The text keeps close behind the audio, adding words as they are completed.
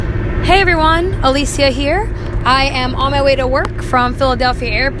Hey everyone, Alicia here. I am on my way to work from Philadelphia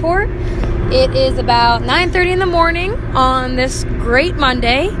Airport. It is about 9:30 in the morning on this great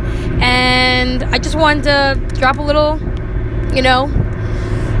Monday, and I just wanted to drop a little,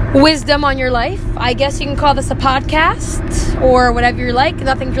 wisdom on your life. I guess you can call this a podcast or whatever you like.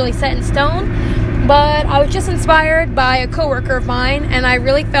 Nothing's really set in stone, but I was just inspired by a coworker of mine, and I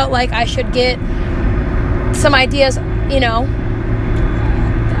really felt like I should get some ideas,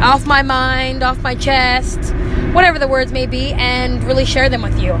 off my mind, off my chest, whatever the words may be, and really share them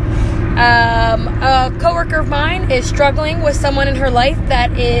with you. A coworker of mine is struggling with someone in her life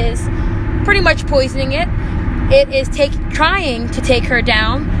that is pretty much poisoning it. It is trying to take her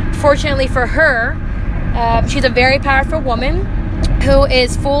down. Fortunately for her, she's a very powerful woman who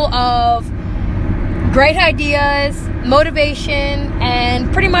is full of great ideas, motivation,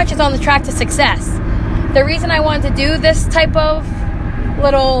 and pretty much is on the track to success. The reason I wanted to do this type of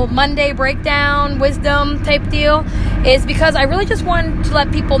little Monday breakdown, wisdom type deal is because I really just wanted to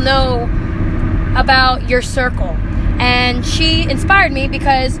let people know about your circle. And she inspired me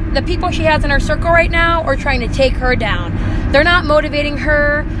because the people she has in her circle right now are trying to take her down. They're not motivating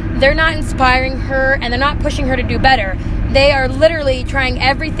her, they're not inspiring her, and they're not pushing her to do better. They are literally trying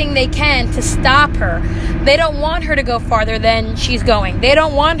everything they can to stop her. They don't want her to go farther than she's going. They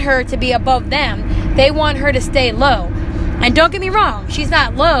don't want her to be above them. They want her to stay low. And don't get me wrong, she's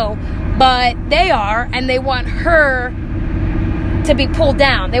not low, but they are, and they want her to be pulled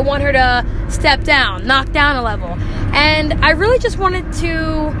down. They want her to step down, knock down a level. And I really just wanted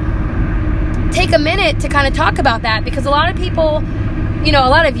to take a minute to kind of talk about that, because a lot of people, a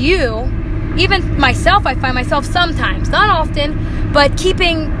lot of you, even myself, I find myself sometimes, not often, but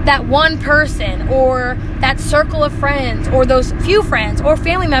keeping that one person or that circle of friends or those few friends or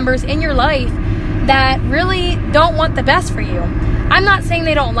family members in your life that really don't want the best for you. I'm not saying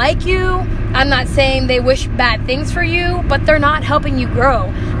they don't like you. I'm not saying they wish bad things for you, but they're not helping you grow,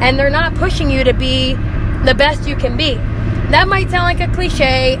 and they're not pushing you to be the best you can be. That might sound like a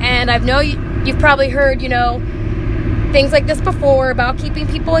cliche, and I know you've probably heard, things like this before about keeping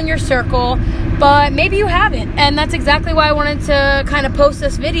people in your circle, but maybe you haven't. And that's exactly why I wanted to kind of post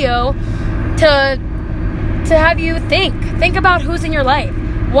this video to have you think about who's in your life.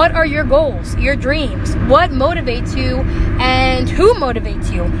 What are your goals, your dreams? What motivates you, and who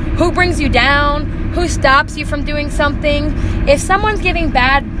motivates you? Who brings you down? Who stops you from doing something? If someone's giving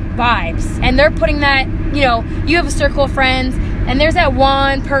bad vibes and they're putting that, you have a circle of friends and there's that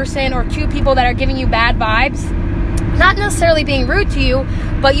one person or two people that are giving you bad vibes, not necessarily being rude to you,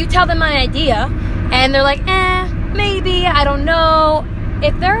 but you tell them an idea and they're like, maybe, I don't know.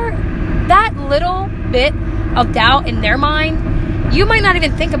 If they're that little bit of doubt in their mind, you might not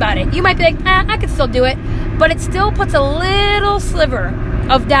even think about it. You might be like, I could still do it. But it still puts a little sliver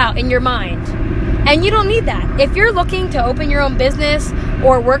of doubt in your mind. And you don't need that. If you're looking to open your own business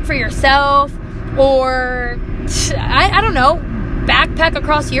or work for yourself or, I don't know, backpack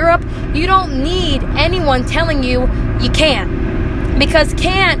across Europe, you don't need anyone telling you can't. Because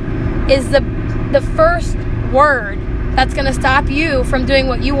can't is the first word that's going to stop you from doing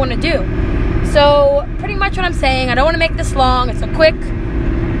what you want to do. So pretty much what I'm saying, I don't want to make this long. It's a quick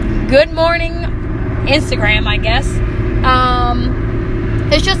good morning Instagram, I guess.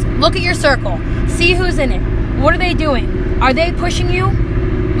 It's just look at your circle. See who's in it. What are they doing? Are they pushing you,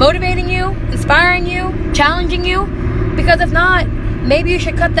 motivating you, inspiring you, challenging you? Because if not, maybe you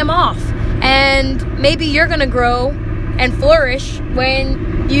should cut them off. And maybe you're going to grow and flourish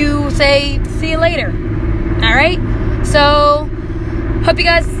when you say, see you later. All right? So hope you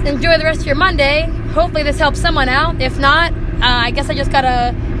guys enjoy the rest of your Monday. Hopefully this helps someone out. If not, I guess I just got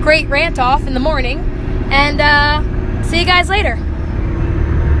a great rant off in the morning. And see you guys later.